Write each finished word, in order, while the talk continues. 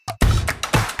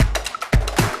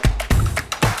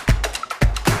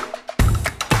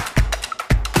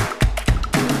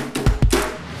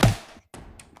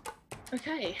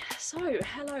Okay, so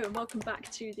hello and welcome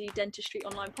back to the Dentistry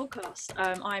Online podcast.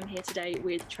 I'm here today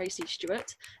with Tracy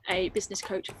Stuart, a business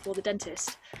coach for the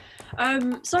dentist.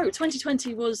 So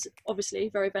 2020 was obviously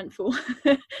very eventful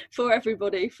for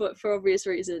everybody for obvious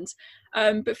reasons.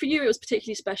 But for you, it was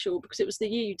particularly special because it was the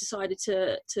year you decided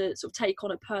to sort of take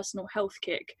on a personal health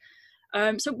kick.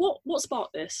 So what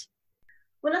sparked this?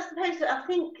 Well, I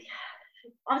think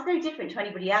I was no different to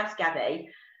anybody else, Gabby.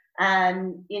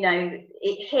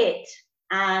 It hit,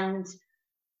 and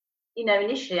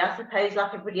initially, I suppose,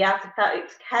 like everybody else, I felt it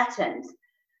was curtains.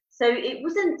 So it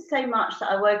wasn't so much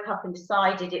that I woke up and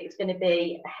decided it was going to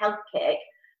be a health kick.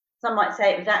 Some might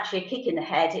say it was actually a kick in the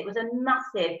head. It was a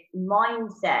massive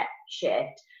mindset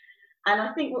shift. And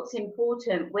I think what's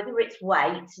important, whether it's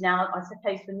weight, now I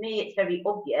suppose for me it's very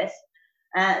obvious.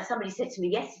 Somebody said to me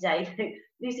yesterday,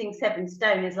 losing 7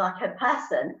 stone is like a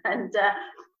person, and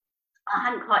I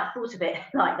hadn't quite thought of it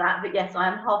like that. But yes, I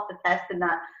am half the person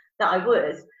that I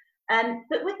was.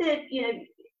 But with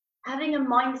having a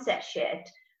mindset shift,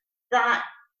 that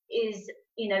is,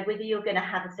 whether you're going to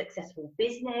have a successful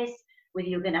business, whether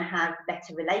you're going to have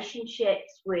better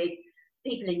relationships with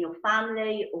people in your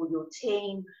family or your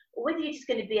team, or whether you're just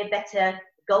going to be a better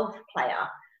golf player.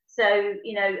 So,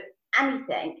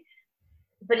 anything.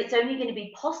 But it's only going to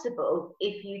be possible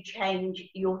if you change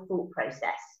your thought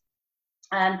process.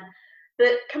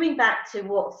 But coming back to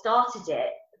what started it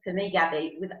for me,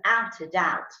 Gabby, without a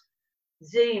doubt,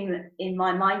 Zoom in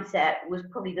my mindset was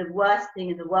probably the worst thing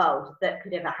in the world that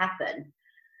could ever happen.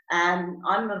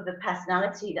 I'm of the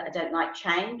personality that I don't like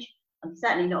change. I'm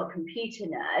certainly not a computer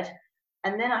nerd.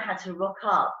 And then I had to rock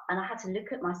up and I had to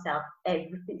look at myself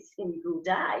every single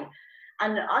day.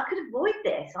 And I could avoid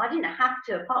this. I didn't have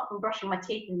to, apart from brushing my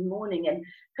teeth in the morning and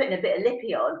putting a bit of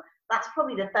lippy on. That's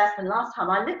probably the first and last time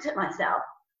I looked at myself.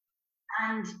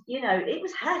 And, it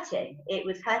was hurting. It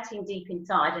was hurting deep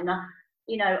inside. And, I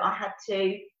had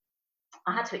to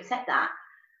accept that.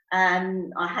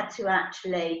 I had to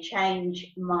actually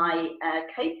change my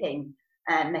coping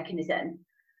mechanism.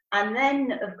 And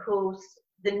then, of course,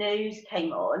 the news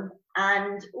came on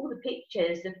and all the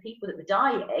pictures of people that were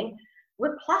dying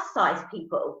were plus size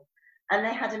people, and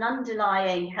they had an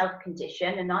underlying health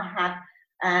condition, and I had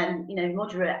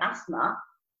moderate asthma.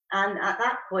 And at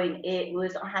that point it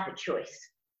was, I have a choice.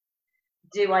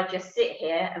 Do I just sit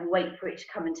here and wait for it to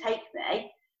come and take me,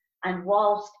 and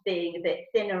whilst being a bit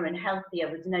thinner and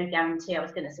healthier with no guarantee I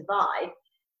was going to survive,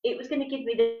 it was going to give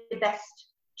me the best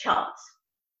chance?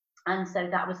 And so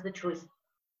that was the choice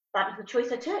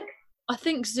I took. I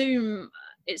think Zoom,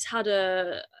 it's had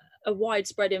a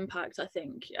widespread impact. I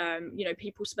think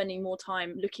people spending more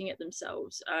time looking at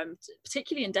themselves,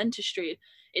 particularly in dentistry.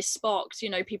 It sparked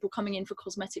people coming in for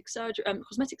cosmetic surgery,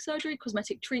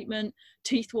 cosmetic treatment,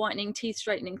 teeth whitening, teeth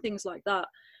straightening, things like that.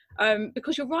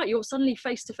 Because you're right, you're suddenly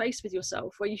face to face with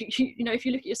yourself, where if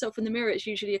you look at yourself in the mirror, it's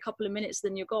usually a couple of minutes,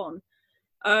 then you're gone.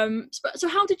 So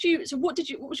what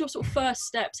was your sort of first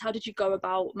steps? How did you go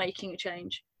about making a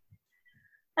change?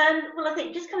 Well, I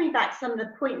think just coming back to some of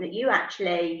the point that you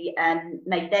actually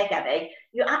made there, Gabby,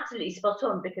 you're absolutely spot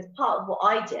on, because part of what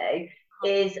I do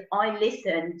is I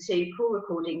listen to call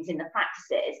recordings in the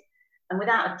practices, and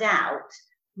without a doubt,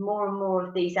 more and more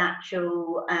of these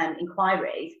actual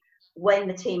inquiries, when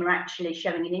the team are actually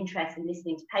showing an interest in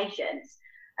listening to patients,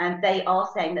 and they are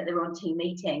saying that they're on team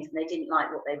meetings and they didn't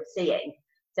like what they were seeing.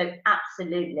 So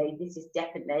absolutely, this is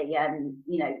definitely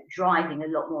driving a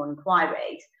lot more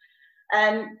inquiries.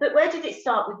 But where did it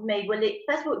start with me? Well,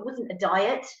 first of all, it wasn't a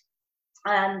diet,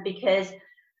 because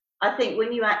I think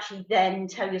when you actually then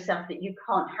tell yourself that you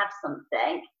can't have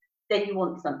something, then you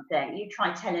want something. You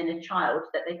try telling a child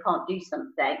that they can't do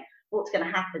something, what's going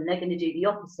to happen? They're going to do the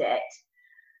opposite.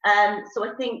 So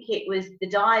I think it was the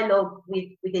dialogue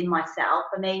within myself.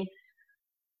 I mean,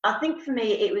 I think for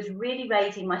me, it was really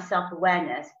raising my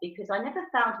self-awareness, because I never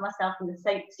found myself in the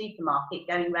supermarket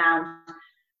going around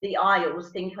the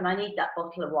aisles thinking I need that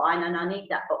bottle of wine and I need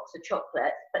that box of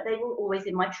chocolates, but they were always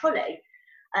in my trolley.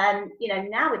 And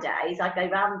nowadays I go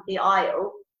round the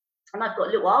aisle and I've got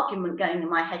a little argument going in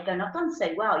my head going, I've done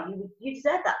so well, you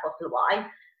deserve that bottle of wine.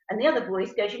 And the other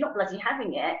voice goes, you're not bloody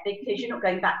having it because you're not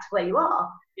going back to where you are.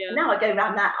 Yeah. And now I go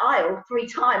around that aisle 3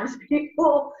 times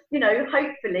before,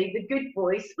 hopefully the good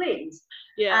voice wins.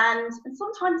 Yeah. And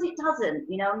sometimes it doesn't.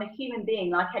 I'm a human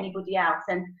being like anybody else.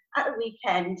 And at the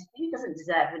weekend, who doesn't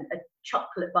deserve a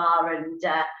chocolate bar and,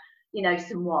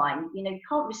 some wine? You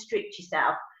can't restrict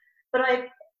yourself. But I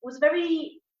was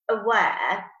very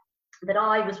aware that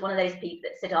I was one of those people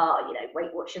that said,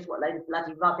 Weight Watchers, what a load of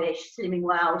bloody rubbish, Slimming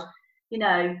World,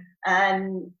 the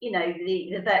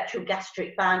virtual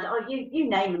gastric band, you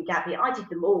name them, Gabby, I did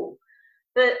them all.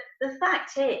 But the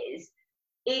fact is,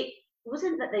 it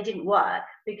wasn't that they didn't work,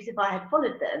 because if I had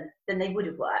followed them, then they would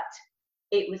have worked.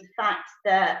 It was the fact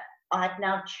that I had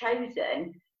now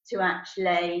chosen to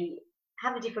actually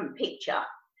have a different picture.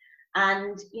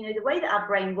 And, you know, the way that our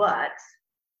brain works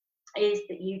is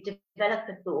that you develop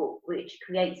a thought which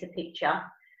creates a picture,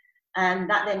 and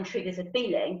that then triggers a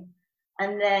feeling,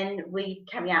 and then we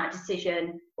carry out a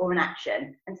decision or an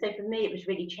action. And so for me, it was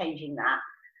really changing that.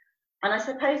 And I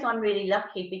suppose I'm really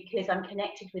lucky because I'm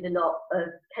connected with a lot of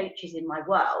coaches in my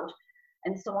world.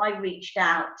 And so I reached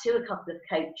out to a couple of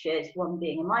coaches, one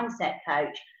being a mindset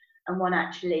coach and one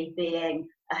actually being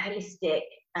a holistic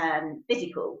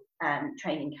physical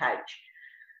training coach.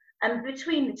 And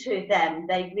between the two of them,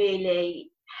 they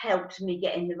really helped me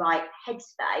get in the right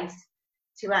headspace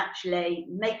to actually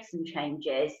make some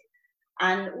changes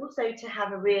and also to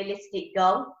have a realistic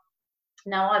goal.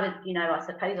 Now, I was, you know, I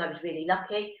suppose I was really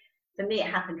lucky. For me, it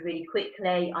happened really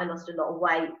quickly. I lost a lot of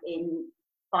weight in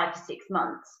 5 to 6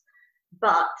 months,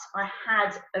 but I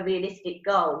had a realistic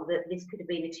goal that this could have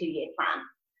been a 2-year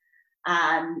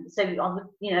plan. So I was,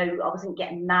 you know, I wasn't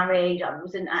getting married. I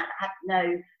wasn't had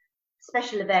no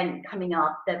special event coming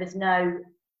up. There was no,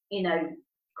 you know,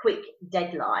 quick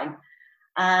deadline.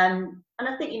 And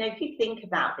I think, you know, if you think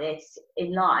about this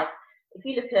in life, if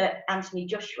you look at Anthony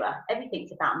Joshua,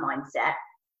 everything's about mindset.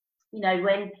 You know,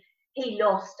 when he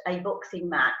lost a boxing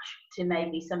match to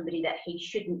maybe somebody that he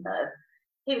shouldn't have,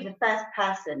 he was the first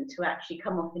person to actually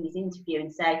come off in his interview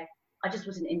and say, I just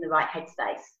wasn't in the right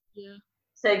headspace. Yeah.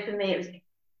 So for me,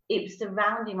 it was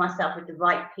surrounding myself with the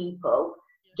right people,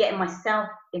 getting myself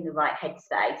in the right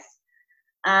headspace.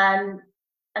 And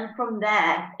from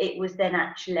there, it was then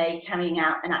actually carrying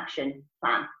out an action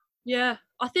plan. Yeah,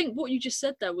 I think what you just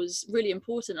said there was really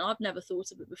important, and I've never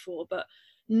thought of it before, but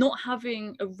not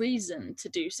having a reason to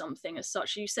do something as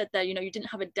such. You said there, you know, you didn't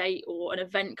have a date or an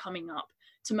event coming up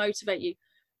to motivate you.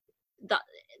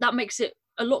 That makes it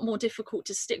a lot more difficult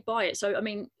to stick by it. So, I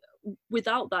mean,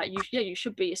 without that, you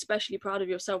should be especially proud of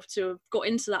yourself to have got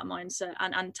into that mindset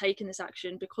and taken this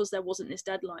action because there wasn't this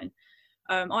deadline.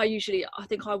 I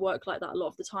think I work like that a lot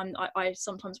of the time. I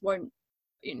sometimes won't,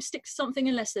 you know, stick to something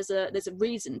unless there's a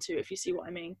reason to, if you see what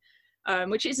I mean,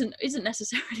 which isn't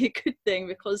necessarily a good thing,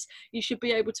 because you should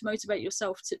be able to motivate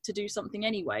yourself to do something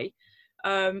anyway.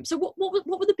 So what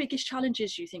were the biggest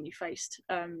challenges you think you faced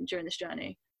during this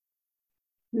journey?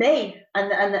 Me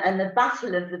and the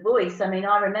battle of the voice. I mean,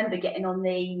 I remember getting on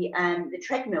the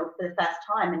treadmill for the first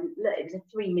time, and look, it was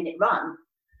a 3-minute run.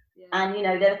 Yeah. And you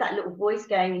know, there was that little voice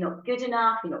going, you're not good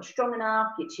enough, you're not strong enough,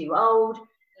 you're too old.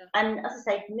 Yeah. And as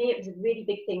I say, for me, it was a really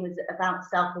big thing, was about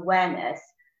self-awareness.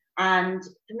 And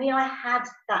for me, I had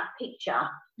that picture.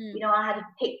 You know, I had a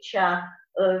picture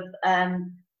of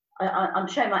I'm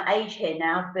showing my age here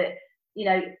now, but you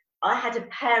know, I had a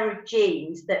pair of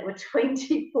jeans that were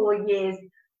 24 years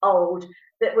old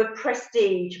that were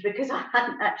prestige because I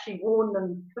hadn't actually worn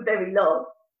them for very long.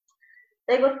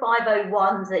 They were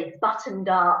 501s, they buttoned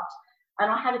up,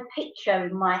 and I had a picture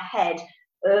in my head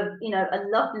of, you know, a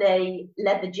lovely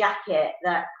leather jacket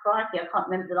that, crikey, I can't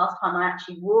remember the last time I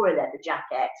actually wore a leather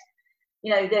jacket.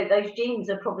 You know, those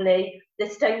jeans are probably, they're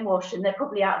stonewashed and they're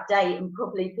probably out of date, and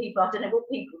probably people, I don't know what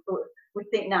people would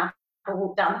think now if I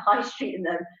walk down the high street in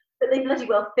them, but they bloody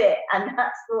well fit, and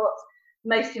that's what's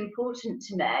most important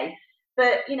to me.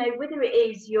 But you know, whether it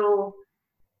is your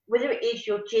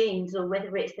jeans, or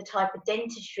whether it's the type of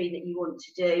dentistry that you want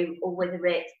to do, or whether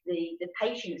it's the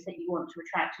patients that you want to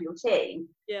attract to your team,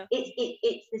 yeah,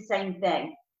 it's the same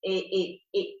thing.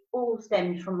 It all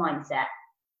stems from mindset.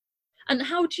 And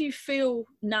how do you feel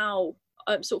now,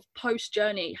 sort of post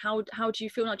journey? How do you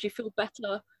feel now? Do you feel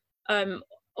better?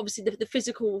 Obviously, the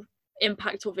physical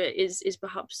impact of it is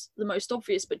perhaps the most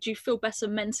obvious, but do you feel better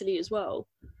mentally as well?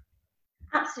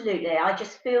 Absolutely. I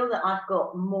just feel that I've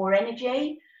got more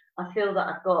energy. I feel that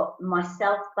I've got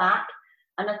myself back.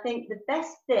 And I think the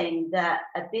best thing that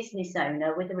a business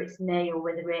owner, whether it's me or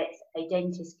whether it's a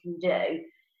dentist, can do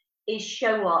is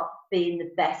show up being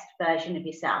the best version of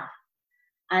yourself.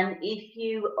 And if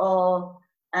you are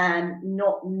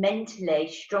not mentally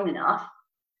strong enough,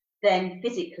 then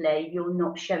physically you're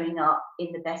not showing up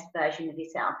in the best version of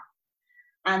yourself.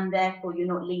 And therefore you're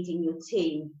not leading your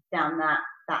team down that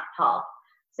path.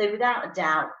 So without a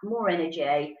doubt, more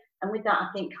energy. And with that, I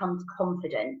think comes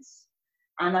confidence.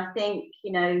 And I think,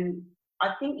 you know,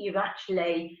 I think you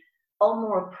actually are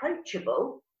more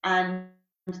approachable. And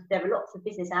there are lots of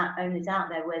business owners out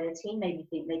there where their team maybe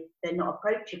think they're not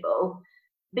approachable,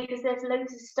 because there's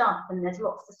loads of stuff and there's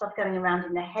lots of stuff going around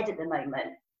in their head at the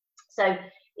moment. So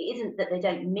it isn't that they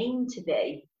don't mean to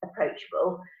be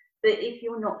approachable. But if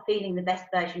you're not feeling the best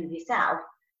version of yourself,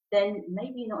 then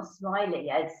maybe you're not smiling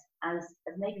as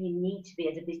maybe you need to be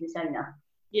as a business owner.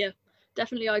 Yeah,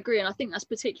 definitely, I agree, and I think that's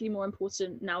particularly more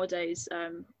important nowadays,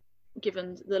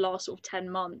 given the last sort of 10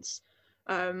 months.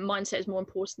 Mindset is more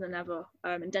important than ever,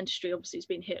 and dentistry obviously has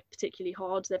been hit particularly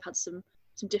hard. They've had some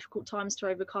difficult times to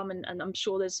overcome, and I'm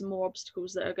sure there's some more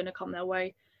obstacles that are going to come their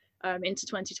way into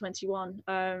 2021.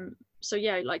 So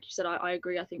yeah, like you said, I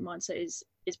agree. I think mindset is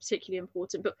particularly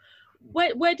important. But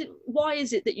why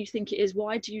is it that you think it is?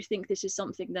 Why do you think this is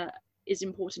something that is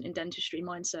important in dentistry,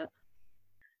 mindset?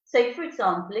 So, for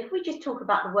example, if we just talk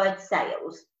about the word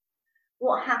sales,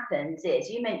 what happens is,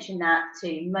 you mentioned that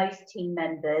to most team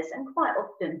members and quite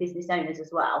often business owners as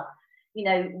well. You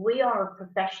know, we are a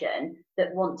profession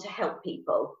that want to help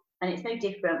people, and it's no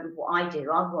different with what I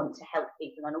do. I want to help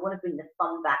people and I want to bring the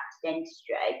fun back to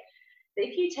dentistry. But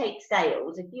if you take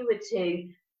sales, if you were to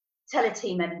tell a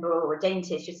team member or a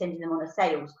dentist you're sending them on a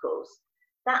sales course,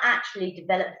 that actually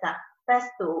develops that first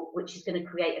thought, which is going to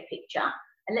create a picture.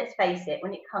 And let's face it,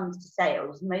 when it comes to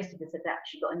sales, most of us have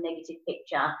actually got a negative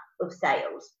picture of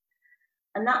sales.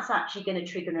 And that's actually going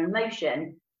to trigger an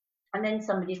emotion. And then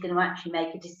somebody's going to actually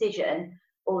make a decision,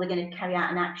 or they're going to carry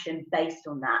out an action based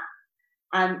on that.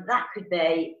 And that could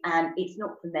be, it's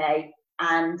not for me,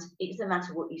 and it doesn't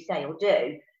matter what you say or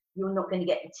do, you're not going to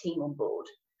get the team on board.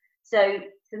 So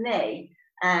for me,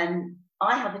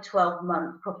 I have a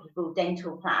 12-month profitable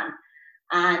dental plan.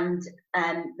 And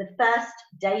the first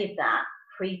day of that,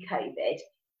 pre-COVID,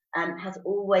 has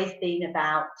always been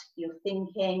about your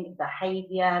thinking,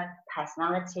 behaviour,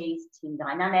 personalities, team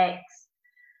dynamics.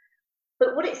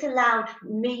 But what it's allowed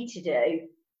me to do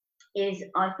is,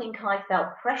 I think I felt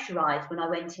pressurised when I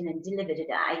went in and delivered a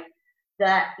day,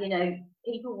 that, you know,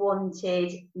 people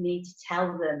wanted me to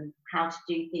tell them how to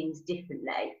do things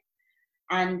differently.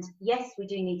 And yes, we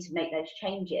do need to make those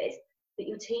changes, but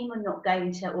your team are not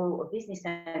going to, or a business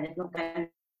owner is not going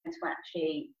to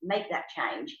actually make that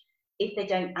change if they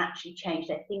don't actually change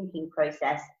their thinking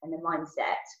process and their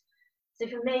mindset. So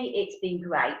for me, it's been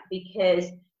great because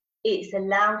it's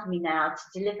allowed me now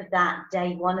to deliver that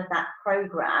day one of that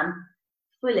program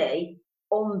fully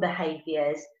on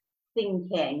behaviours,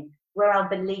 thinking, where our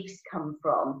beliefs come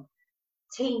from,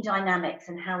 team dynamics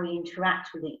and how we interact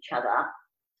with each other,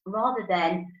 rather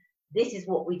than this is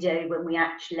what we do when we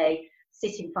actually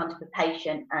sit in front of a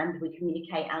patient and we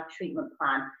communicate our treatment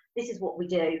plan. This is what we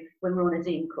do when we're on a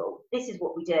Zoom call. This is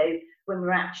what we do when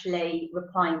we're actually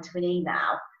replying to an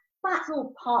email. That's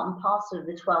all part and parcel of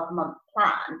the 12-month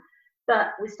plan, but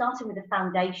we're starting with the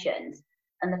foundations,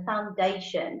 and the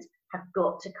foundations have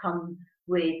got to come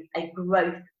with a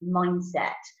growth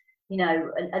mindset, you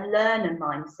know, a learner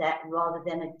mindset rather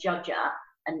than a judger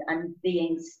and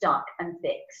being stuck and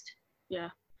fixed. Yeah.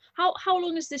 How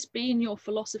long has this been your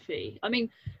philosophy? I mean,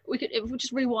 if we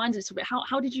just rewind a little bit,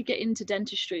 how did you get into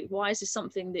dentistry? Why is this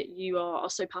something that you are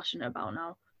so passionate about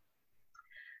now?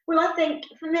 Well, I think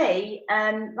for me,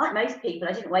 like most people,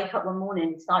 I didn't wake up one morning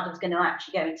and decide I was going to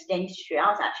actually go into dentistry. I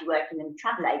was actually working as a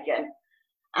travel agent.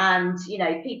 And, you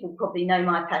know, people probably know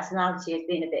my personality as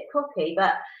being a bit cocky,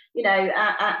 but, you know,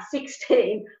 at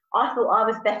 16, I thought I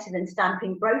was better than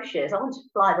stamping brochures. I wanted to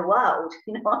fly the world.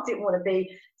 You know, I didn't want to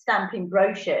be stamping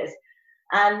brochures.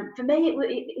 And for me, it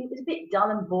was a bit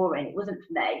dull and boring. It wasn't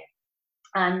for me.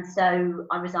 And so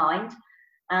I resigned.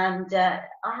 And I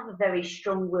have a very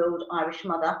strong-willed Irish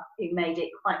mother who made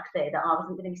it quite clear that I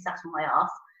wasn't going to be sat on my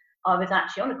arse. I was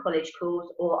actually on a college course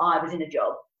or I was in a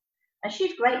job. And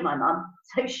she's great, my mum.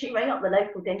 So she rang up the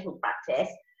local dental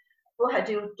practice for her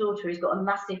daughter who's got a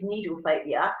massive needle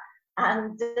phobia.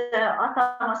 And I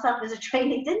found myself as a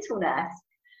trainee dental nurse.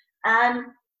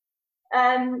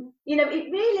 And, you know,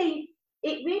 it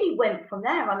really went from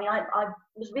there. I mean, I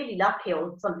was really lucky,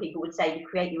 or some people would say you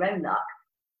create your own luck.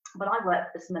 But I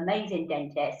worked for some amazing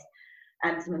dentists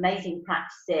and some amazing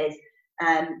practices.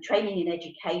 Training and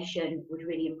education was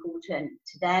really important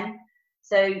to them.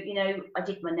 So, you know, I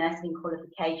did my nursing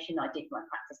qualification, I did my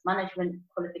practice management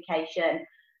qualification.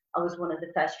 I was one of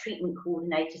the first treatment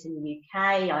coordinators in the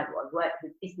UK. I worked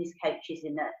with business coaches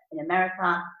in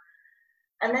America.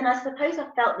 And then I suppose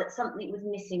I felt that something was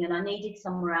missing and I needed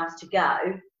somewhere else to go.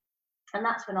 And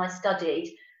that's when I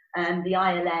studied the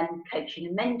ILM coaching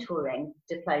and mentoring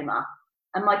diploma.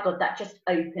 And my God, that just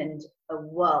opened a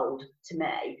world to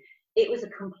me. It was a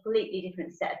completely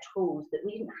different set of tools that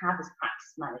we didn't have as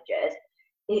practice managers.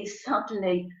 It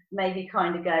suddenly made me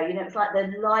kind of go, you know, it's like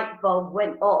the light bulb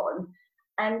went on,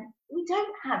 and we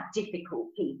don't have difficult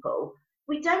people.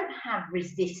 We don't have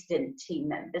resistant team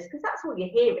members, because that's what you're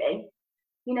hearing.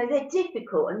 You know, they're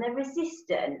difficult and they're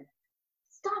resistant.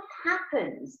 Stuff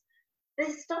happens.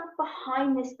 there's stuff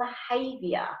behind this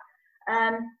behaviour.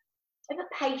 If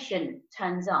a patient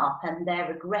turns up and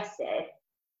they're aggressive,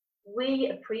 we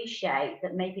appreciate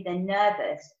that maybe they're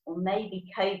nervous or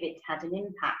maybe COVID's had an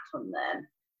impact on them.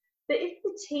 But if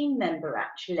the team member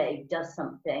actually does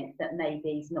something that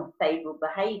maybe is not favourable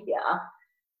behaviour,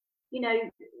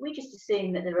 we just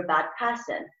assume that they're a bad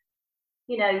person.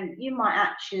 You might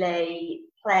actually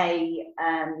play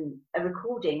a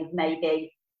recording of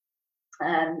maybe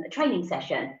a training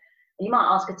session, and you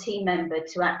might ask a team member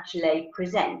to actually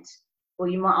present, or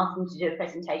you might ask them to do a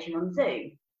presentation on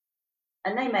Zoom.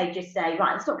 And they may just say,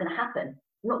 right, that's not going to happen.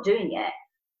 I'm not doing it.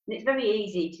 And it's very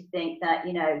easy to think that,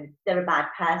 they're a bad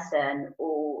person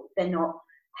or they're not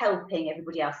helping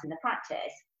everybody else in the practice.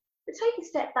 But take a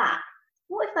step back.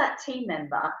 What if that team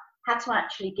member had to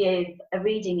actually give a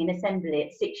reading in assembly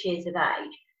at 6 years of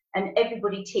age and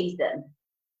everybody teased them?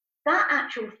 That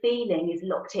actual feeling is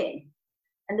locked in.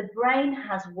 And the brain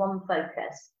has one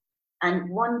focus and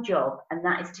one job, and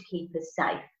that is to keep us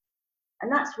safe.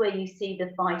 And that's where you see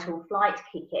the fight or flight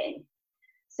kick in.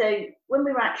 So when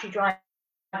we were actually driving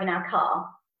our car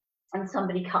and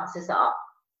somebody cuts us up,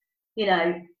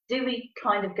 do we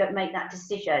kind of make that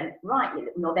decision, right, you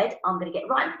little knobhead, I'm going to get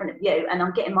right in front of you and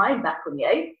I'm getting my own back on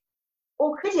you?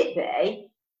 Or could it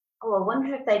be, oh, I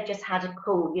wonder if they've just had a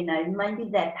call, maybe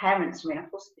their parents are in a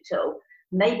hospital,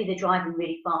 maybe they're driving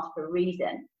really fast for a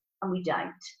reason, and we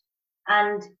don't.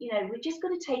 And, we just got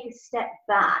to take a step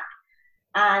back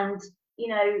and,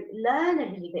 learn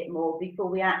a little bit more before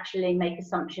we actually make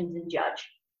assumptions and judge.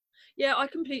 Yeah, I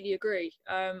completely agree.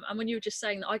 And when you were just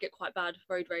saying that, I get quite bad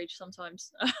road rage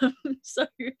sometimes. So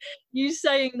you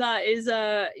saying that is,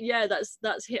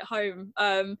 that's hit home.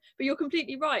 But you're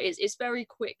completely right. It's very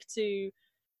quick to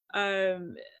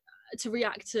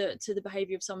react to the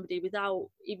behaviour of somebody without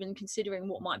even considering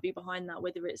what might be behind that,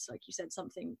 whether it's, like you said,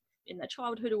 something in their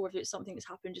childhood or if it's something that's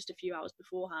happened just a few hours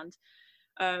beforehand.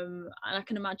 And I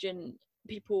can imagine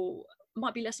people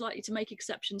might be less likely to make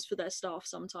exceptions for their staff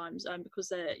sometimes, because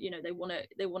they're they want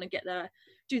to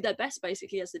do their best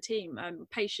basically as the team.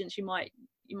 Patients, you might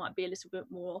be a little bit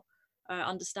more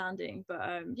understanding,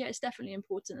 but it's definitely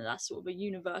important that that's sort of a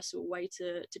universal way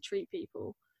to treat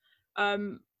people.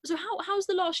 So how's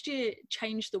the last year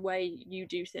changed the way you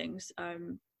do things? How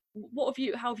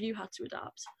have you had to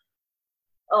adapt?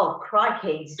 Oh,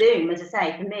 crikey, Zoom, as I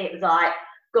say, for me it was like,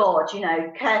 God,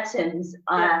 curtains,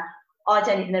 I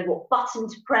don't even know what button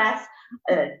to press,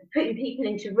 putting people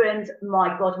into rooms,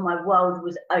 my God, my world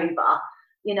was over.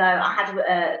 I had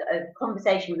a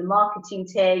conversation with the marketing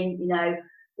team,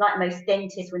 like most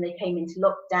dentists, when they came into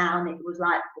lockdown, it was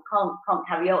like, we can't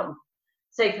carry on.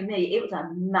 So for me, it was a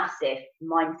massive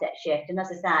mindset shift. And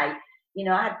as I say,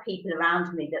 I had people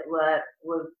around me that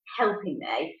were helping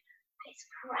me. It's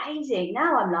crazy.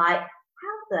 Now I'm like,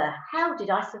 how the hell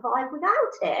did I survive without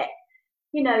it?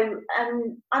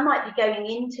 I might be going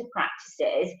into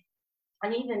practices,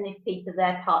 and even if people are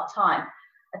there part-time,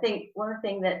 I think one of the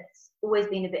things that's always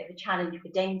been a bit of a challenge for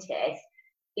dentists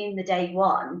in the day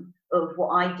one of what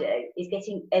I do is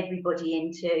getting everybody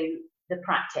into the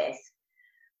practice.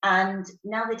 And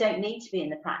now they don't need to be in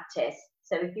the practice.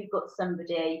 So if you've got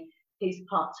somebody who's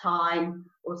part-time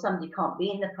or somebody can't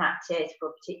be in the practice for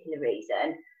a particular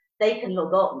reason, they can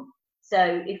log on.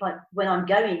 So when I'm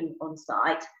going on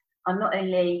site, I'm not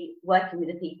only working with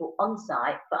the people on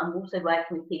site, but I'm also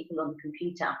working with people on the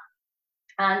computer.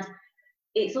 And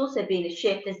it's also been a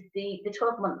shift as the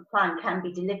 12-month plan can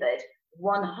be delivered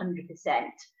 100%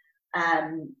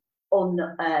 on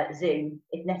Zoom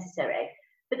if necessary.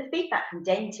 But the feedback from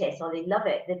dentists, they love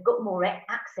it. They've got more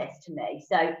access to me.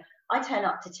 So I turn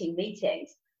up to team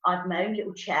meetings. I have my own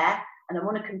little chair and I'm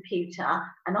on a computer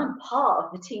and I'm part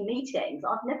of the team meetings.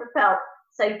 I've never felt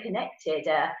so connected.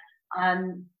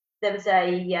 There was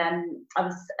I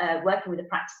was working with a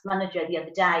practice manager the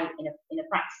other day in a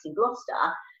practice in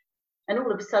Gloucester, and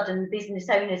all of a sudden the business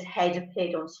owner's head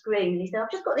appeared on screen and he said,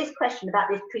 I've just got this question about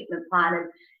this treatment plan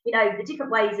and the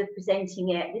different ways of presenting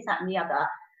it, this, that and the other.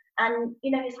 And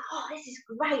he's like, oh, this is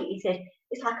great. He said,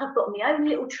 it's like I've got my own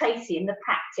little Tracy in the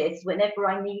practice whenever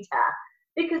I need her,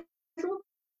 because all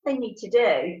they need to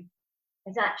do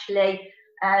is actually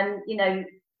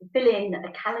fill in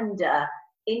a calendar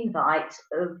invite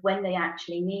of when they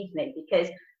actually need me, because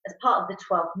as part of the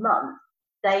 12th month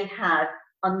they have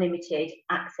unlimited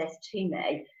access to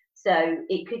me. So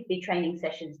it could be training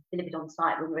sessions delivered on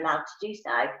site when we're allowed to do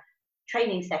so,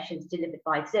 training sessions delivered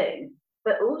by Zoom,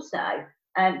 but also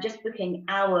just booking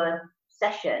our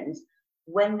sessions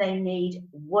when they need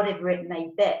whatever it may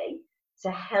be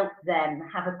to help them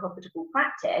have a profitable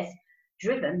practice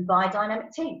driven by a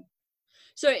dynamic team.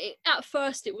 So at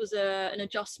first it was an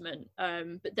adjustment,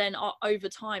 but then over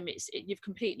time you've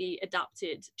completely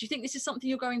adapted. Do you think this is something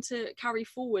you're going to carry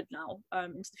forward now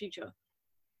into the future?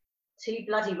 Too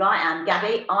bloody right I am,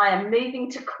 Gabby. I am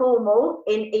moving to Cornwall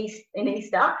in Easter,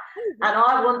 and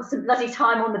I want some bloody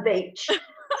time on the beach.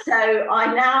 So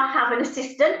I now have an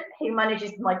assistant who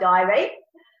manages my diary,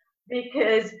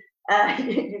 because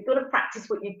you've got to practice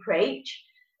what you preach.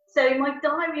 So my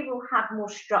diary will have more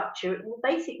structure. It will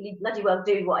basically bloody well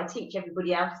do what I teach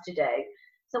everybody else to do.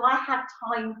 So I have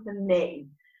time for me.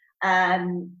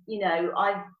 You know,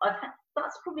 I've had,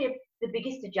 that's probably the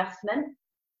biggest adjustment,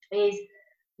 is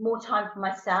more time for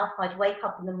myself. I'd wake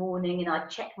up in the morning and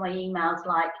I'd check my emails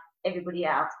like everybody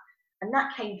else, and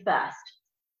that came first.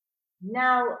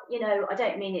 Now, you know, I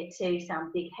don't mean it to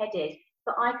sound big-headed,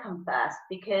 but I come first,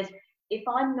 because if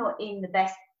I'm not in the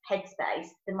best headspace,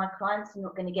 then my clients are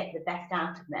not going to get the best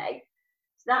out of me.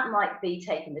 So that might be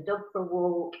taking the dog for a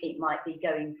walk, it might be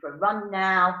going for a run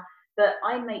now, but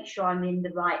I make sure I'm in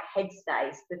the right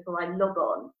headspace before I log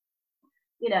on.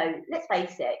 You know, let's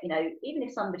face it, you know, even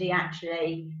if somebody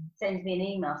actually sends me an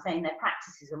email saying their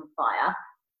practice is on fire,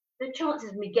 the chances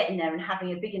of me getting there and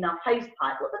having a big enough hose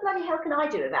pipe, what the bloody hell can I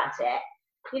do about it?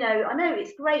 You know, I know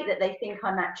it's great that they think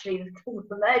I'm actually the call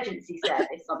for emergency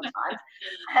service sometimes,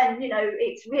 and you know,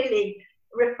 it's really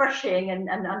refreshing and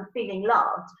I'm feeling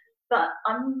loved, but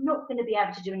I'm not going to be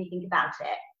able to do anything about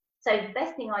it. So the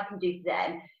best thing I can do for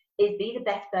them is be the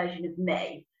best version of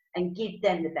me and give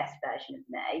them the best version of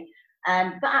me.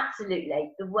 But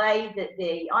absolutely, the way that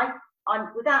I'm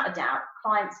without a doubt,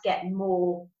 clients get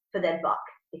more for their buck,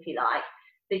 if you like,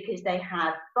 because they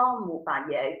have far more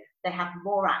value, they have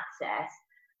more access,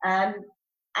 and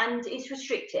it's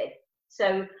restricted.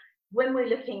 So when we're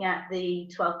looking at the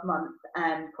 12-month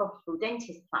profitable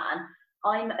dentist plan,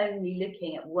 I'm only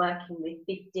looking at working with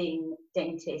 15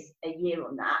 dentists a year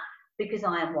on that, because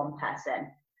I am one person.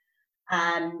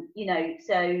 You know,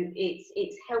 so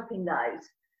it's helping those.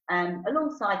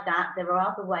 Alongside that, there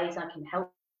are other ways I can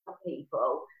help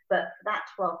people, but for that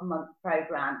 12-month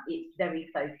program, it's very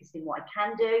focused in what I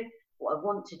can do, what I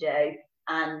want to do,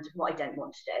 and what I don't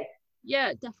want to do.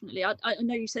 Yeah, definitely. I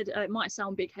know you said it might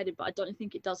sound big-headed, but I don't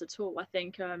think it does at all. I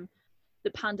think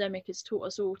the pandemic has taught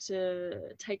us all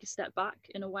to take a step back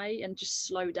in a way and just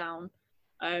slow down,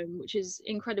 which is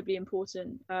incredibly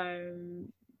important,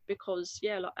 because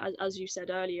yeah, like, as you said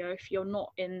earlier, if you're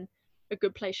not in a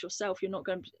good place yourself, you're not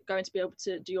going to be able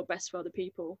to do your best for other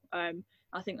people.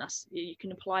 I think you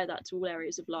can apply that to all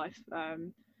areas of life,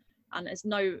 and there's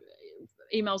no,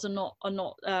 emails are not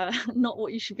not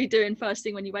what you should be doing first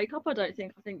thing when you wake up. I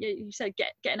think yeah, you said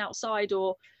getting outside,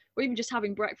 or even just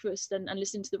having breakfast and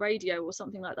listening to the radio or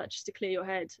something like that, just to clear your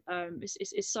head,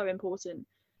 is so important.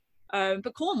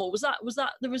 But Cornwall, was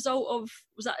that the result of,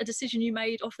 was that a decision you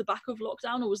made off the back of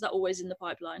lockdown, or was that always in the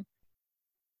pipeline?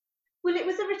 Well, it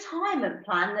was a retirement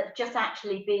plan that's just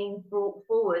actually being brought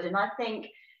forward. And I think,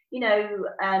 you know,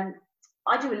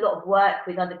 I do a lot of work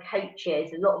with other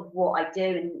coaches. A lot of what I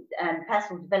do and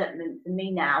personal development for me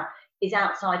now is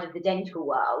outside of the dental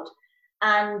world.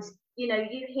 And, you know,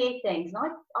 you hear things.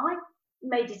 And I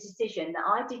made a decision that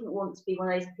I didn't want to be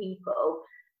one of those people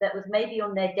that was maybe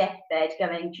on their deathbed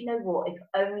going, do you know what, if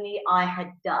only I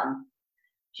had done.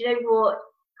 Do you know what?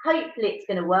 Hopefully it's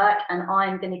going to work, and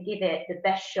I'm going to give it the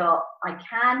best shot I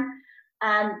can.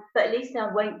 But at least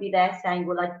I won't be there saying,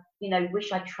 well, I, you know,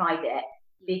 wish I tried it,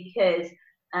 because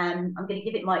I'm going to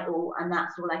give it my all, and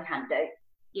that's all I can do.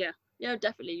 Yeah,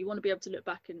 definitely. You want to be able to look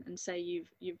back and say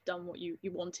you've done what you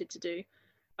wanted to do.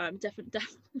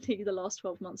 Definitely the last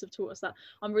 12 months have taught us that.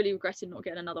 I'm really regretting not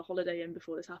getting another holiday in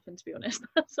before this happened, to be honest.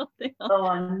 That's something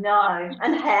Oh no.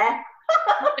 And hair.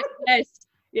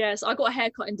 Yes, I got a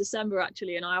haircut in December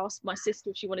actually, and I asked my sister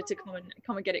if she wanted to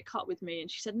come and get it cut with me,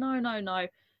 and she said no,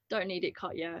 don't need it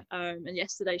cut yet. And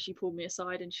yesterday she pulled me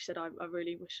aside and she said, I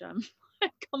really wish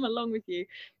I'd come along with you.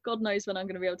 God knows when I'm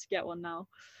going to be able to get one now.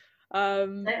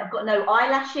 I've got no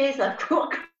eyelashes, I've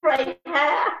got great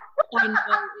hair. I know,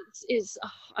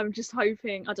 I'm just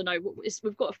hoping, I don't know,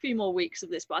 we've got a few more weeks of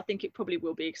this, but I think it probably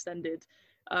will be extended.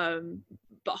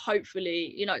 But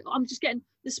hopefully, you know, I'm just getting,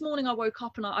 this morning I woke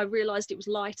up and I realized it was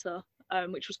lighter,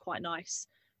 which was quite nice.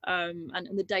 And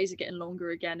the days are getting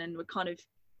longer again, and we're kind of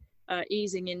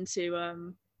easing into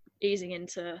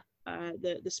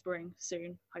the spring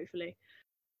soon, hopefully.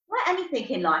 Like anything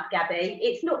in life, Gabby,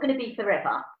 it's not going to be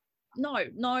forever. No,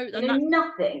 you know,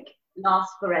 nothing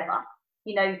lasts forever.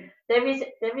 You know, there is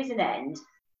an end.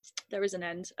 There is an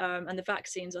end, and the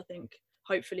vaccines, I think,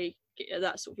 hopefully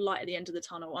that sort of light at the end of the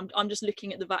tunnel. I'm just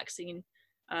looking at the vaccine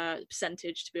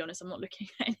percentage, to be honest. I'm not looking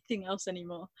at anything else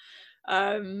anymore.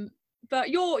 But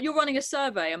you're running a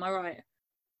survey, am I right?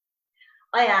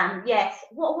 I am, yes.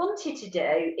 What I wanted to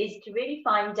do is to really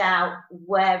find out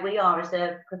where we are as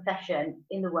a profession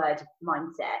in the word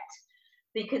mindset.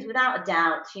 Because without a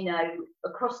doubt,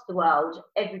 across the world,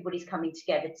 everybody's coming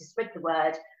together to spread the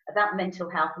word about mental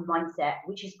health and mindset,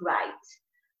 which is great.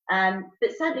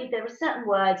 But certainly there are certain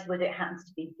words, whether it happens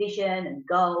to be vision and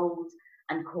goals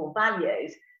and core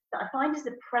values, that I find as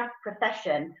a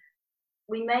profession,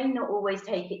 we may not always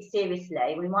take it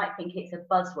seriously. We might think it's a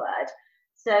buzzword.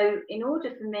 So in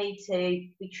order for me to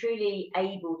be truly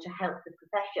able to help the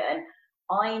profession,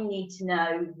 I need to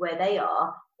know where they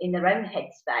are in their own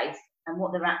headspace and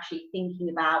what they're actually thinking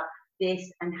about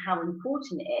this and how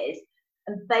important it is.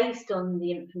 And based on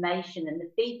the information and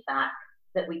the feedback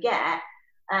that we get,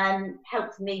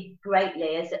 helps me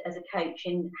greatly as a coach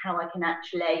in how I can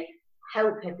actually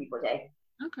help everybody.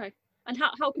 Okay. And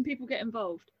how can people get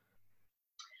involved?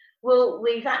 Well,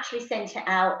 we've actually sent it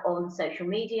out on social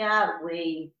media.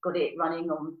 We've got it running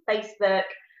on Facebook.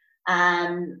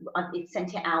 I've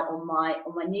sent it out on my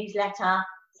newsletter.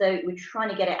 So we're trying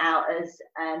to get it out as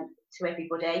to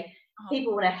everybody.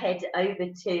 People want to head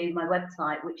over to my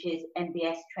website, which is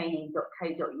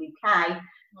mbstraining.co.uk.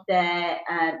 There,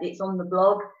 it's on the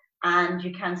blog, and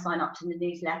you can sign up to the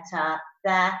newsletter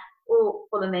there, or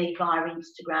follow me via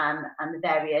Instagram and the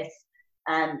various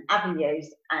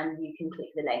avenues, and you can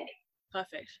click the link.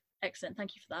 Perfect. Excellent.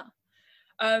 Thank you for that.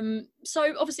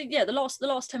 So obviously, yeah, the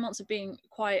last 10 months have been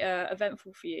quite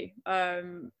eventful for you.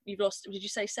 You've lost, did you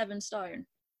say 7 stone?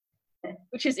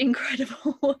 Which is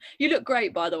incredible. You look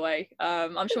great, by the way.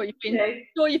 I'm sure you've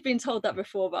been told that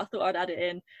before, but I thought I'd add it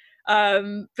in.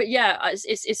 But yeah,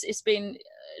 it's been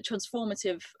a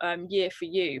transformative year for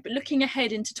you. But looking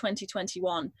ahead into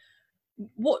 2021,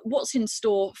 what's in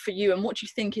store for you, and what do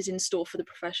you think is in store for the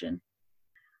profession?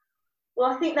 Well,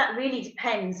 I think that really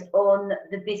depends on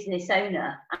the business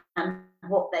owner and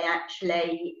what they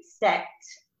actually set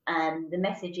the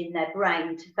message in their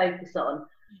brain to focus on.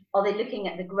 Are they looking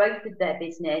at the growth of their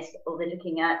business, or they're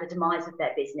looking at the demise of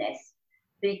their business?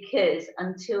 Because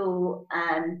until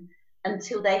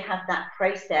they have that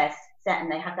process set and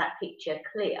they have that picture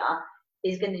clear,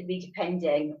 is going to be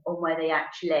depending on where they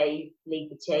actually lead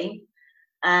the team.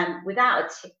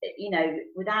 Without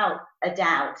a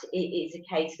doubt, it is a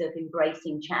case of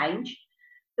embracing change.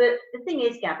 But the thing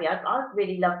is, Gabby, I'd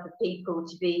really love for people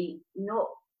to be not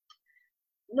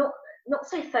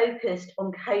so focused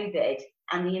on COVID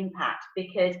and the impact,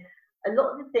 because a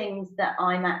lot of the things that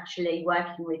I'm actually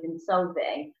working with and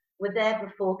solving were there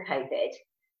before COVID.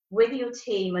 Whether your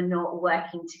team are not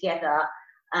working together,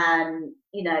 in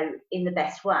the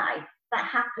best way, that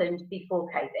happened before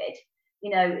COVID.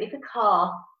 If a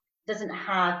car doesn't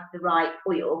have the right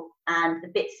oil and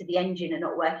the bits of the engine are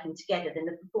not working together, then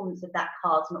the performance of that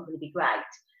car is not going to be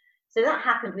great. So that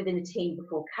happened within a team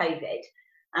before COVID.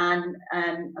 And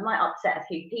I might upset a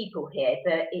few people here,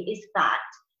 but it is fact.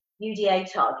 UDA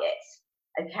targets.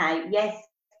 Okay, yes,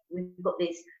 we've got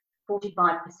this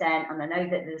 45%, and I know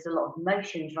that there's a lot of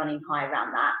emotions running high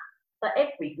around that. But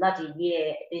every bloody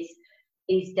year this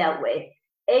is dealt with.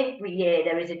 Every year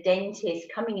there is a dentist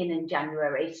coming in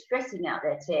January stressing out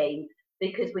their team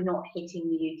because we're not hitting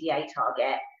the UDA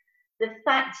target. The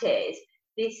fact is,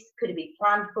 this could have been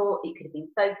planned for, it could have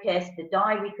been focused, the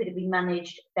diary could have been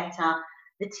managed better,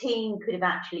 the team could have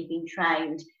actually been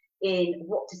trained in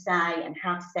what to say and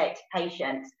how to say it to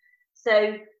patients.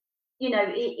 So,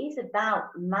 it is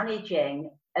about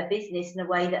managing a business in a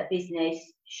way that a business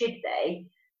should be,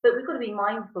 but we've got to be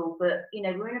mindful that,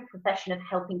 we're in a profession of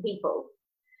helping people.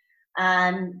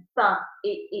 But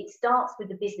it starts with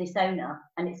the business owner,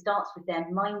 and it starts with their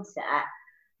mindset,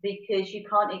 because you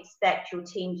can't expect your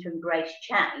team to embrace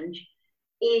change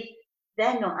if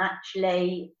they're not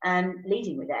actually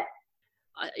leading with it.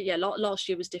 Last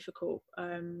year was difficult,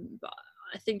 but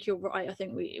I think you're right. I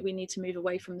think we need to move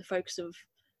away from the focus of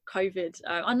COVID.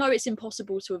 I know it's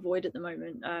impossible to avoid at the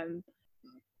moment,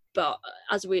 but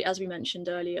as we mentioned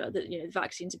earlier, that the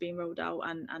vaccines are being rolled out,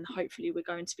 and hopefully we're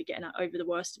going to be getting over the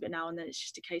worst of it now, and then it's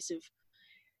just a case of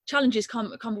challenges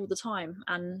come all the time,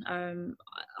 and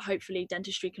hopefully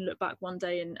dentistry can look back one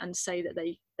day and say that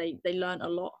they learned a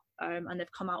lot, and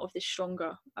they've come out of this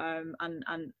stronger, and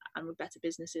with better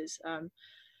businesses.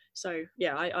 So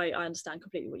yeah, I understand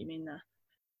completely what you mean there.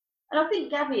 And I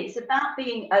think, Gabby, it's about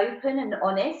being open and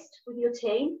honest with your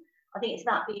team. I think it's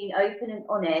about being open and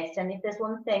honest. And if there's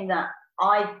one thing that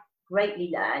I've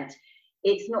greatly learned,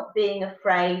 it's not being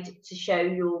afraid to show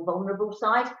your vulnerable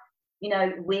side.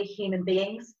 We're human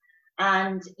beings,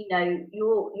 and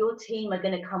your team are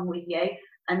going to come with you,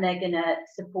 and they're going to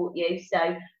support you.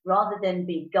 So rather than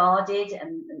be guarded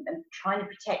and trying to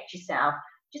protect yourself,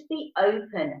 just be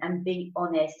open and be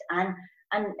honest, and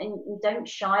don't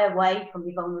shy away from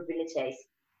your vulnerabilities.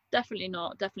 Definitely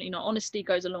not. Honesty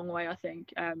goes a long way, I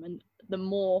think, and the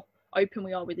more open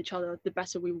we are with each other, the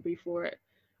better we will be for it.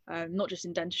 Not just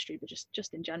in dentistry, but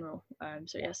just in general.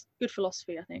 So yes, good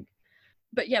philosophy, I think.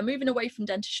 But yeah, moving away from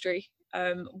dentistry,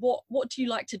 what do you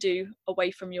like to do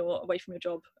away from your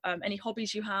job? Any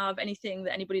hobbies you have? Anything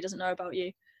that anybody doesn't know about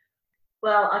you?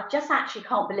 Well, I just actually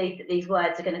can't believe that these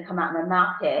words are going to come out of my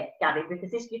mouth here, Gabby,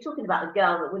 because you're talking about a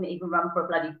girl that wouldn't even run for a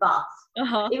bloody bus.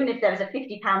 Even if there was a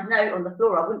 £50 note on the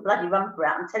floor, I wouldn't bloody run for it,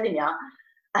 I'm telling you.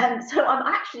 So I'm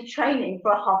actually training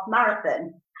for a half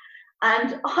marathon,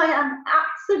 and I am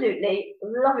absolutely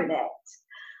loving it.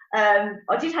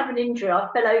 I did have an injury. I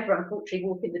fell over, unfortunately,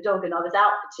 walking the dog, and I was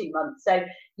out for 2 months. So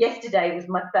yesterday was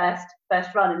my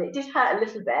first run, and it did hurt a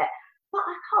little bit, but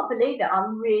I can't believe it.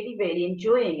 I'm really, really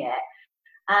enjoying it.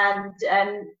 And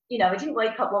I didn't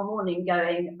wake up one morning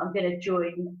going, I'm going to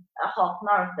join a half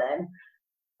marathon.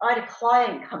 I had a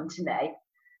client come to me,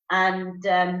 and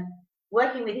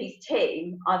working with his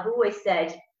team, I've always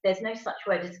said there's no such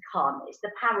word as can't. It's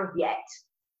the power of yet.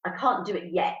 I can't do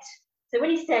it yet. So when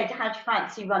he said, how do you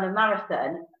fancy run a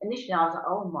marathon? Initially I was like,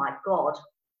 oh my God,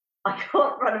 I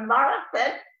can't run a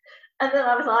marathon. And then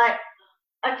I was like,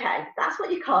 okay, that's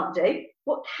what you can't do.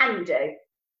 What can you do?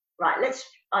 Right,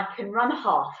 I can run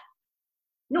half.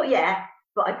 Not yet,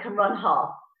 but I can run half.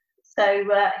 So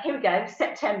here we go,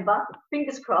 September,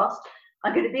 fingers crossed.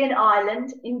 I'm going to be in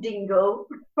Ireland, in Dingle,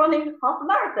 running half a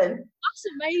marathon. That's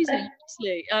amazing,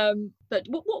 honestly. But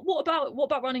what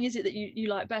about running is it that you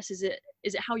like best? Is it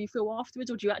how you feel afterwards,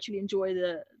 or do you actually enjoy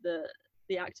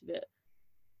the act of it?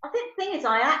 I think the thing is,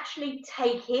 I actually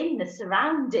take in the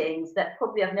surroundings that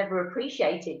probably I've never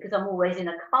appreciated because I'm always in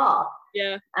a car.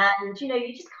 Yeah. And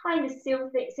you just kind of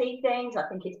see things. I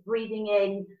think it's breathing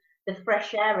in the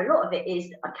fresh air. A lot of it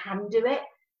is I can do it,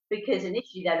 because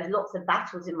initially there was lots of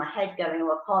battles in my head going,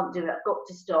 oh, I can't do it, I've got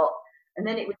to stop. And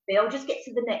then it would be, I'll just get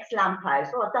to the next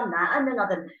lamppost. Oh, I've done that. And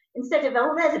then instead of,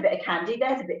 oh, there's a bit of candy,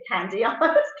 I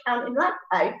was counting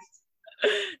lampposts.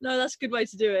 No, that's a good way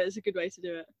to do it. It's a good way to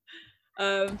do it.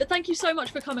 But thank you so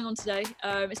much for coming on today.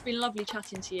 It's been lovely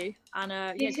chatting to you.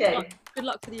 And You too. Good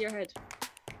luck for the year ahead.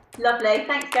 Lovely.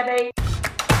 Thanks, Gabby.